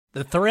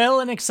The thrill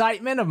and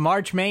excitement of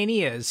March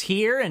Mania is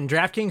here, and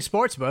DraftKings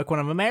Sportsbook, one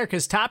of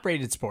America's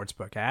top-rated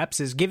sportsbook apps,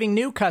 is giving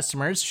new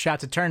customers a shot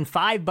to turn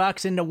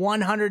 $5 into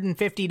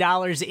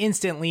 $150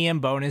 instantly in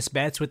bonus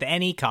bets with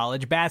any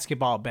college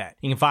basketball bet.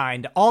 You can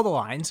find all the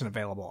lines and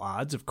available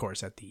odds, of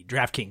course, at the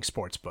DraftKings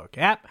Sportsbook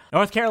app.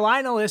 North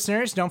Carolina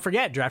listeners, don't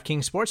forget,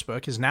 DraftKings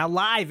Sportsbook is now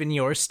live in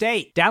your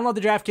state. Download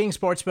the DraftKings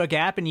Sportsbook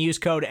app and use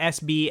code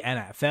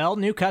SBNFL.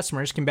 New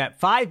customers can bet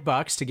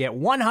 $5 to get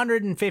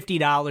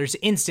 $150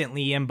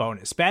 instantly in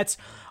bonus bets,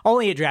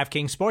 only at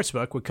DraftKings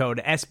Sportsbook with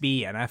code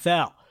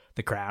SBNFL.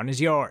 The crown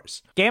is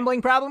yours.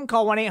 Gambling problem?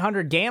 Call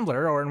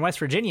 1-800-GAMBLER, or in West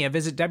Virginia,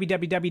 visit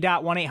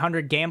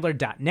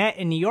www.1800gambler.net.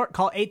 In New York,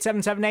 call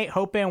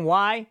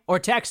 8778-HOPE-NY or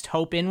text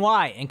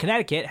HOPE-NY. In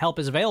Connecticut, help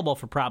is available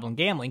for problem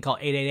gambling. Call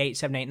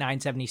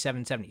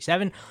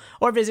 888-789-7777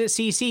 or visit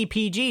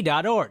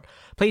ccpg.org.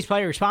 Please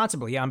play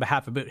responsibly on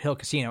behalf of Boot Hill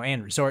Casino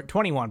and Resort.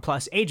 21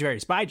 plus, age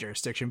varies by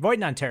jurisdiction. Void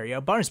in Ontario.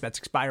 Bonus bets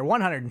expire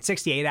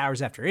 168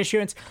 hours after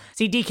issuance.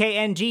 See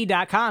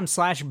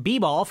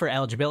dkng.com/bball for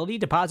eligibility,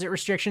 deposit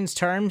restrictions,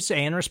 terms,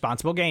 and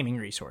responsible gaming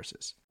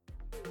resources.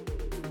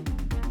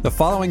 The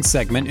following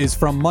segment is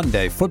from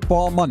Monday,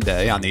 Football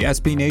Monday, on the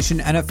SB Nation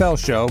NFL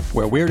Show,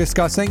 where we're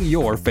discussing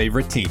your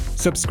favorite team.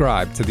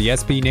 Subscribe to the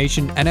SB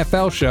Nation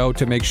NFL Show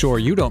to make sure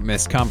you don't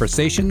miss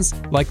conversations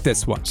like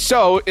this one.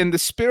 So, in the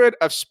spirit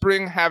of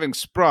spring having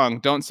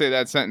sprung, don't say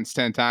that sentence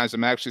 10 times.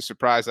 I'm actually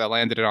surprised I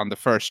landed it on the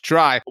first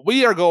try.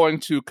 We are going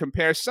to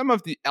compare some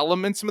of the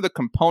elements, some of the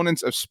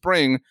components of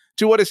spring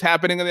to what is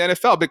happening in the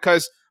NFL,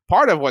 because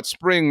part of what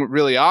spring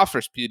really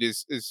offers, Pete,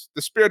 is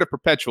the spirit of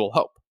perpetual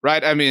hope,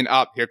 right? I mean,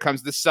 here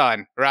comes the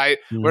sun, right?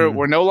 Mm-hmm.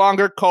 We're no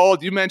longer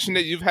cold. You mentioned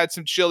it. You've had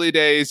some chilly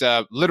days.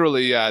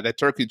 Literally, that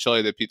turkey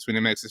chili that Pete Sweeney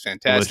makes is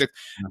fantastic.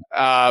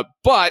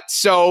 But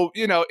so,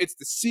 it's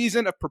the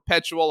season of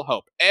perpetual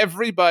hope.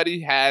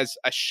 Everybody has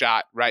a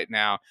shot right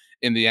now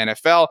in the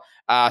NFL.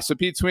 So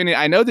Pete Sweeney,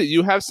 I know that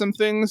you have some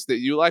things that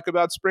you like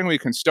about spring. We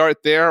can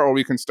start there, or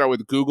we can start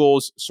with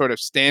Google's sort of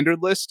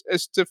standard list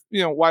as to,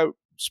 why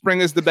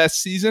spring is the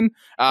best season.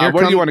 Where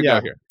do you want to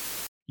go here?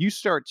 You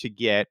start to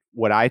get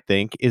what I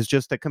think is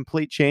just a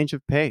complete change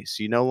of pace.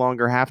 You no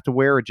longer have to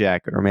wear a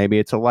jacket, or maybe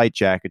it's a light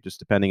jacket, just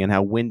depending on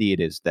how windy it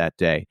is that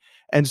day.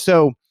 And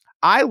so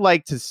I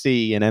like to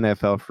see an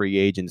NFL free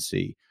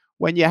agency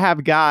when you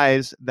have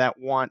guys that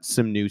want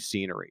some new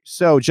scenery.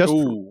 So just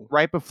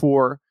right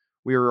before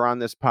we were on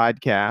this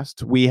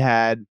podcast, we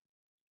had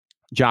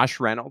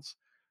Josh Reynolds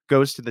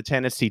goes to the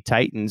Tennessee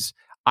Titans.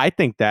 I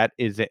think that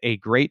is a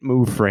great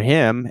move for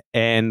him.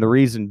 And the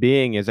reason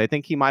being is I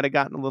think he might have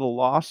gotten a little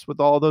lost with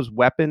all those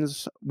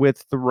weapons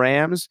with the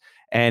Rams.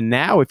 And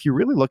now if you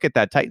really look at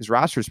that Titans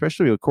roster,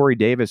 especially with Corey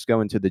Davis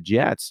going to the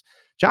Jets,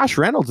 Josh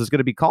Reynolds is going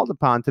to be called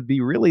upon to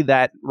be really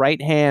that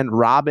right-hand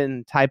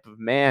Robin type of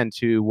man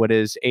to what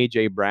is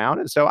A.J. Brown.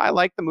 And so I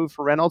like the move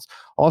for Reynolds.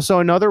 Also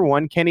another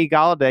one, Kenny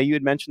Golladay. You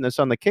had mentioned this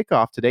on the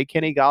kickoff today.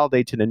 Kenny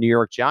Golladay to the New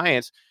York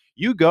Giants.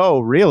 You go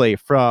really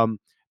from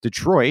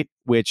Detroit,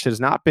 which has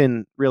not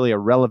been really a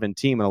relevant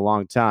team in a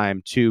long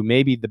time, to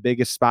maybe the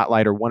biggest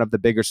spotlight or one of the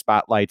bigger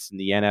spotlights in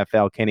the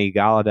NFL, Kenny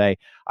Golladay.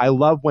 I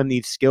love when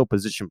these skill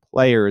position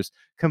players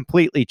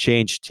completely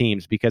change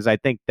teams, because I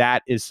think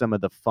that is some of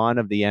the fun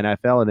of the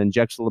NFL. It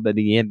injects a little bit of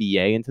the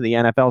NBA into the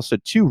NFL. So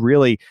two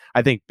really,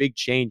 I think, big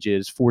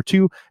changes for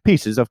two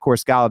pieces. Of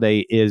course,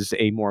 Golladay is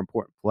a more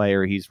important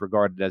player. He's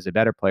regarded as a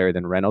better player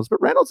than Reynolds,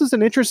 but Reynolds is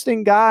an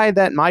interesting guy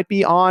that might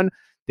be on,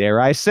 dare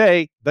I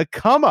say, the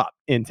come up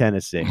in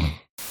Tennessee.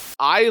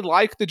 I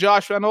like the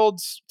Josh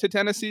Reynolds to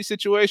Tennessee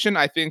situation.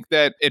 I think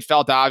that it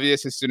felt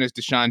obvious as soon as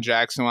Deshaun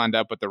Jackson wound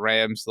up with the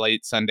Rams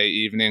late Sunday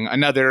evening.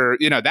 Another,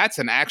 that's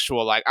an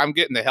actual, I'm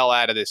getting the hell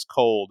out of this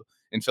cold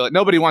in Philadelphia.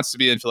 Nobody wants to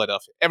be in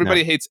Philadelphia.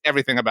 Everybody hates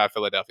everything about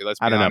Philadelphia. Let's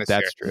be honest. I don't know if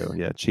that's true.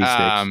 Yeah,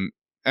 cheesesteaks.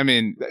 I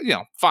mean,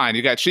 fine.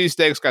 You got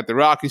cheesesteaks, got the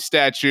Rocky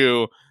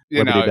statue,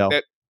 Liberty Bell.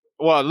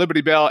 Liberty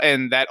Bell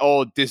and that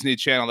old Disney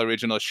Channel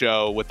original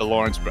show with the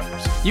Lawrence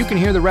brothers. You can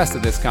hear the rest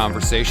of this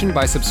conversation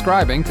by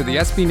subscribing to the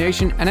SB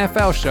Nation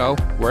NFL Show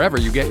wherever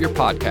you get your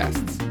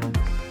podcasts.